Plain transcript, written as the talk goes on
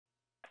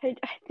I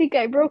think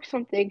I broke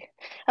something.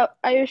 I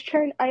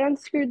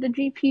unscrewed the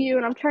GPU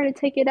and I'm trying to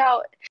take it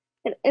out.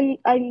 And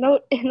I know,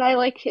 and I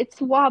like,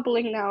 it's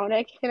wobbling now and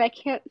I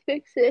can't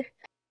fix it.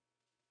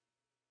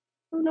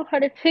 I don't know how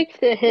to fix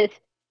it.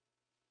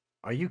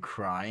 Are you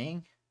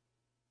crying?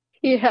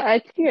 Yeah, I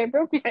think I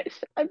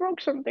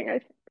broke something.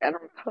 I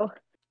don't know.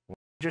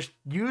 Just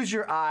use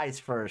your eyes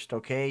first,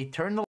 okay?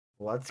 Turn the.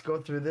 Let's go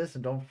through this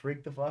and don't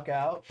freak the fuck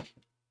out.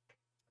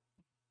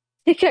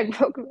 I think I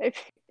broke my.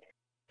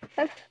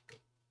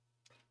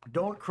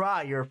 Don't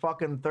cry. You're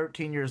fucking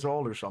 13 years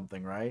old or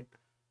something, right?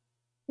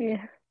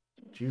 Yeah.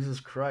 Jesus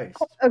Christ.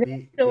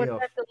 Okay. So Be what do a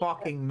I have to look at?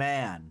 fucking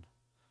man.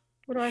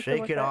 What do I have to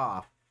Shake look it at?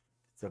 off.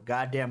 It's a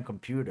goddamn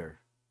computer.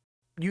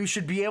 You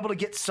should be able to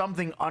get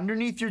something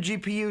underneath your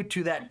GPU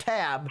to that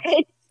tab.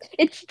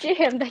 It's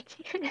jammed. I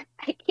can't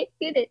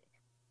get it.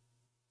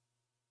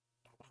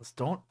 Just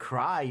don't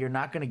cry. You're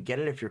not gonna get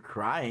it if you're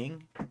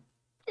crying.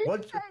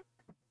 It's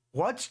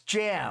What's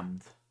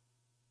jammed?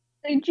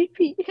 the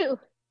GPU.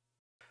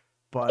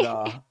 But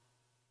I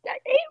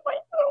hate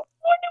myself.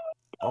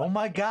 oh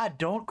my god,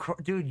 don't cry,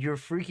 dude. You're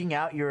freaking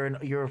out.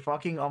 You're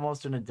fucking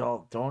almost an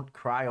adult. Don't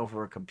cry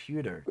over a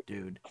computer,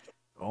 dude.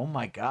 Oh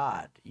my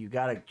god, you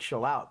gotta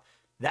chill out.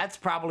 That's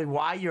probably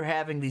why you're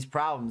having these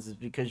problems, is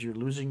because you're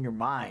losing your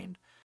mind.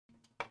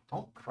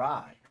 Don't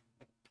cry,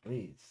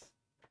 please.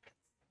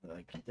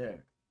 Like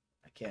there,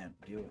 I can't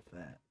deal with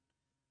that.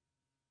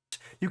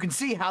 You can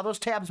see how those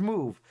tabs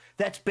move.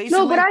 That's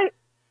No, but basically.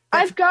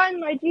 I've gotten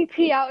my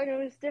GP out and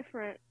it was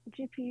different.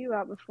 GPU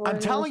out before I'm and it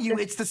was telling you,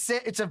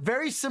 different. it's a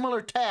very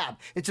similar tab.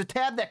 It's a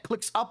tab that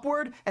clicks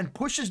upward and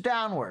pushes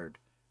downward.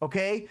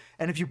 Okay,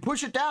 and if you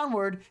push it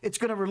downward, it's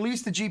going to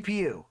release the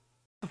GPU,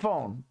 the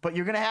phone. But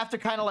you're going to have to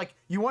kind of like,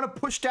 you want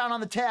to push down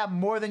on the tab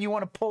more than you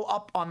want to pull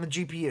up on the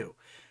GPU.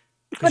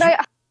 But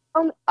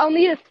You, I'll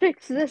need to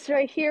fix this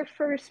right here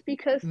first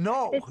because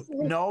no, it's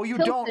no, you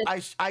don't.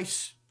 tilted.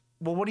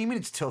 Well, what do you mean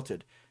it's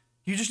tilted?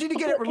 You just need to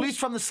get Okay, it released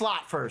from the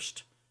slot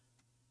first.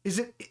 Is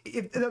it,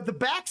 if the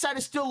backside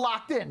is still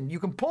locked in, you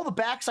can pull the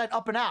backside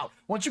up and out.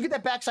 Once you get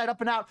that backside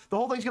up and out, the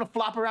whole thing's gonna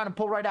flop around and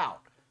pull right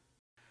out.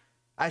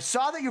 I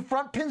saw that your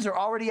front pins are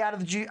already out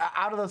of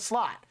the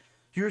slot.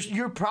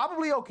 You're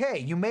probably okay.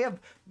 You may have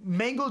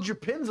mangled your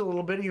pins a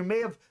little bit, you may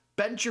have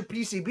bent your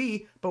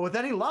PCB, but with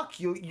any luck,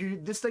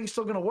 this thing's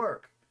still gonna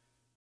work.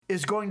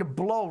 Is going to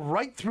blow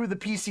right through the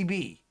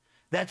PCB.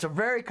 That's a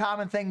very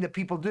common thing that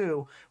people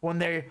do when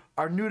they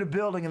are new to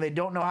building and they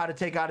don't know how to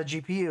take out a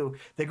GPU.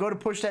 They go to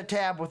push that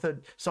tab with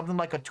something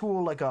like a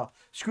tool, like a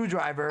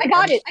screwdriver. I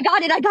got it. I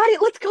got it. I got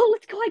it. Let's go.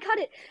 Let's go. I got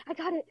it. I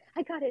got it.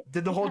 I got it.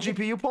 Did the whole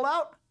GPU pull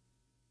out?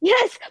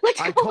 Yes. Let's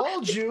I go.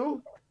 told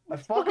you. I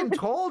fucking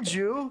told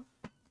you.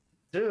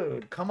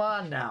 Dude, come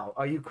on now.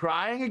 Are you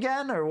crying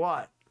again or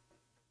what?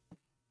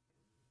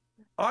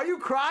 Are you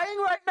crying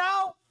right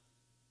now?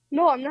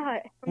 No, I'm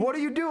not. What are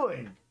you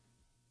doing?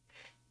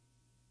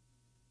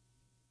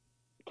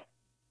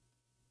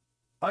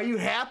 Are you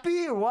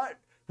happy or what?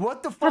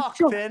 What the fuck,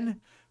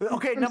 Finn?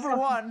 Okay, number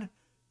one,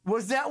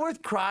 was that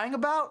worth crying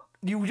about?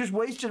 You just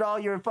wasted all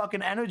your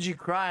fucking energy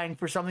crying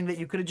for something that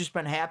you could have just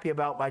been happy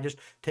about by just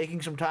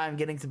taking some time,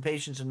 getting some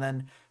patience, and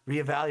then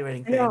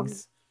reevaluating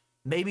things.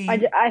 Maybe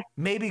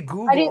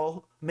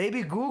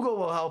Google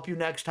will help you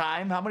next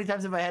time. How many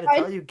times have I had to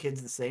tell you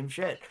kids the same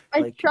shit?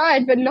 I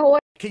tried, but no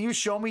one. Can you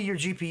show me your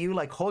GPU?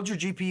 Like, hold your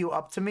GPU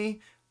up to me.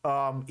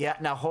 Yeah,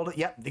 now hold it.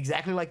 Yep,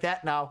 exactly like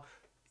that. Now,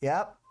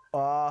 yep.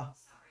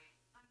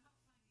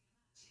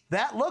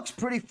 That looks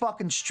pretty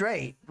fucking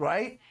straight,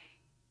 right?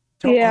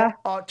 Yeah.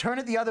 Turn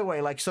it the other way,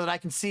 like so that I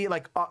can see it.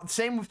 Like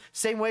same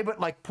way,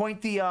 but like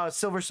point the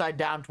silver side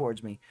down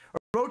towards me. Or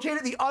rotate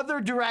it the other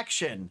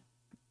direction,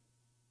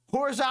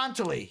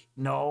 horizontally.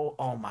 No,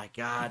 oh my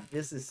god,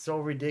 this is so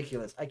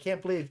ridiculous. I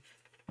can't believe.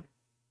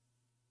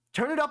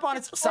 Turn it up on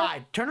its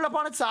side. Turn it up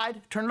on its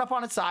side. Turn it up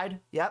on its side.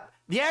 Yep.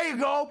 There you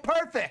go.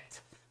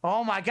 Perfect.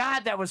 Oh my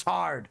god, that was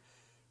hard.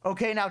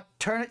 Okay, now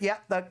turn it.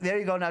 Yep. There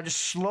you go. Now just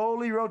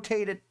slowly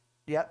rotate it.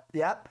 Yep,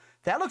 yep.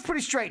 That looks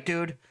pretty straight,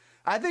 dude.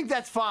 I think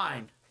that's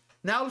fine.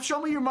 Now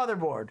show me your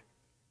motherboard.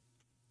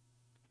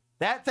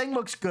 That thing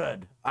looks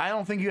good. I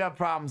don't think you have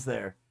problems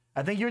there.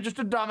 I think you're just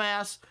a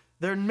dumbass.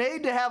 They're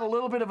made to have a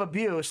little bit of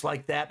abuse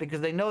like that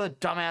because they know that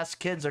dumbass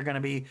kids are going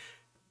to be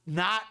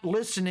not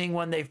listening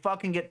when they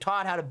fucking get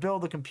taught how to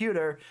build a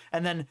computer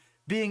and then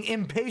being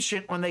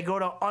impatient when they go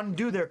to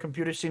undo their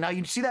computer. See, now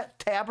you see that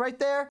tab right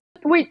there?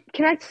 Wait,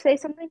 can I say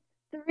something?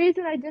 The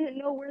reason I didn't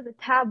know where the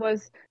tab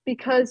was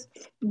because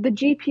the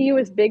GPU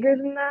is bigger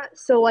than that,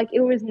 so like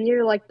it was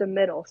near like the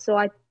middle. So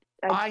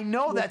I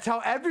know that's how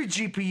every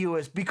GPU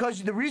is,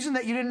 because the reason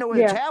that you didn't know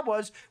where the tab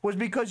was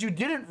because you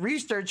didn't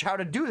research how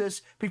to do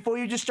this before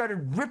you just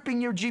started ripping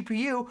your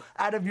GPU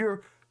out of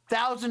your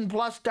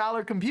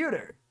 $1,000+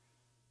 computer.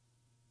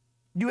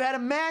 You had a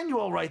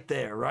manual right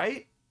there,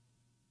 right?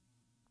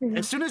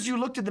 As soon as you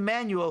looked at the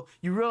manual,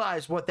 you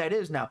realize what that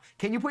is now.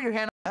 Can you put your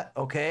hand on that?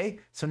 Okay,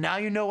 so now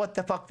you know what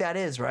the fuck that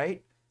is,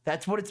 right?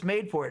 That's what it's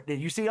made for. Did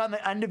you see it on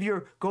the end of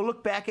your, go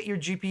look back at your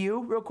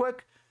GPU real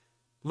quick.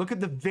 Look at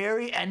the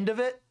very end of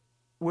it.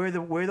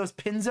 where those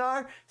pins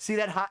are. See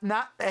that hot?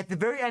 Not at the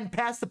very end,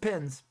 past the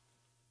pins.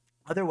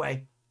 Other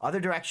way, other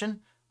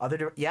direction,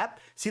 yep.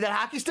 See that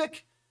hockey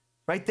stick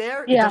right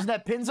there? It Yeah. doesn't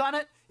have pins on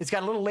it. It's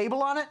got a little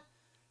label on it.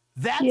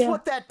 That's Yeah.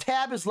 what that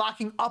tab is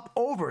locking up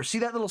over. See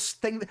that little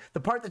thing, the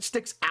part that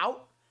sticks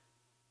out?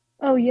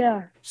 Oh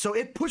yeah. So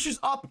it pushes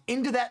up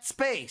into that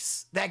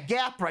space, that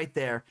gap right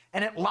there,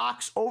 and it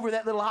locks over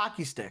that little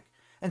hockey stick.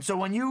 And so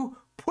when you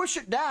push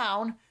it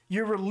down,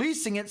 you're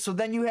releasing it. So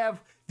then you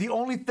have the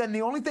only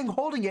thing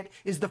holding it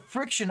is the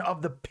friction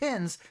of the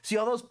pins. See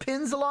all those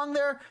pins along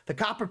there? The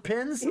copper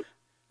pins?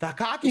 The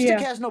hockey stick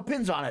has no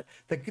pins on it.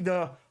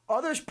 The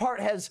other part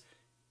has,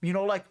 you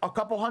know, like a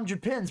couple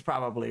hundred pins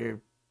probably.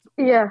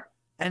 Yeah.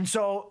 And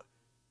so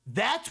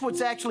that's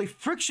what's actually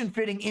friction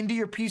fitting into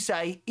your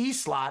PCIe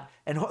slot.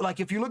 And like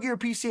if you look at your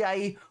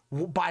PCIe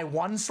by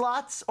 1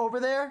 slots over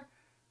there,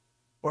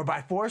 or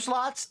by 4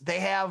 slots, they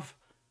have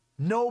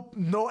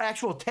no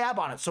actual tab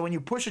on it. So when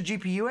you push a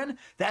GPU in,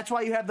 that's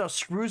why you have those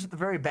screws at the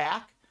very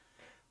back.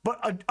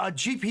 But a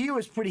GPU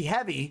is pretty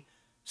heavy,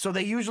 so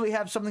they usually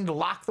have something to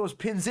lock those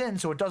pins in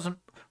so it doesn't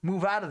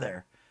move out of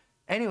there.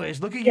 Anyways,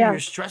 look at you. You're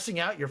stressing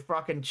out. Your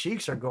fucking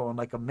cheeks are going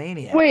like a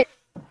maniac. Wait,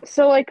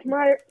 so like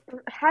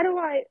how do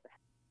I...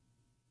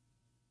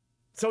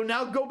 So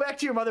now go back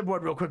to your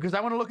motherboard real quick because I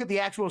want to look at the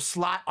actual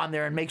slot on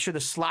there and make sure the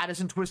slot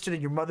isn't twisted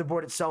and your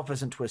motherboard itself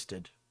isn't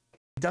twisted.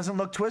 It doesn't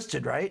look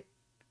twisted, right?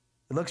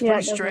 It looks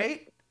pretty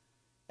straight.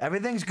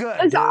 Everything's good.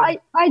 Dude. I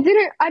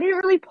didn't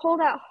really pull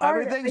that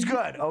hard. Everything's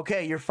good.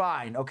 Okay, you're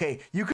fine. Okay, you could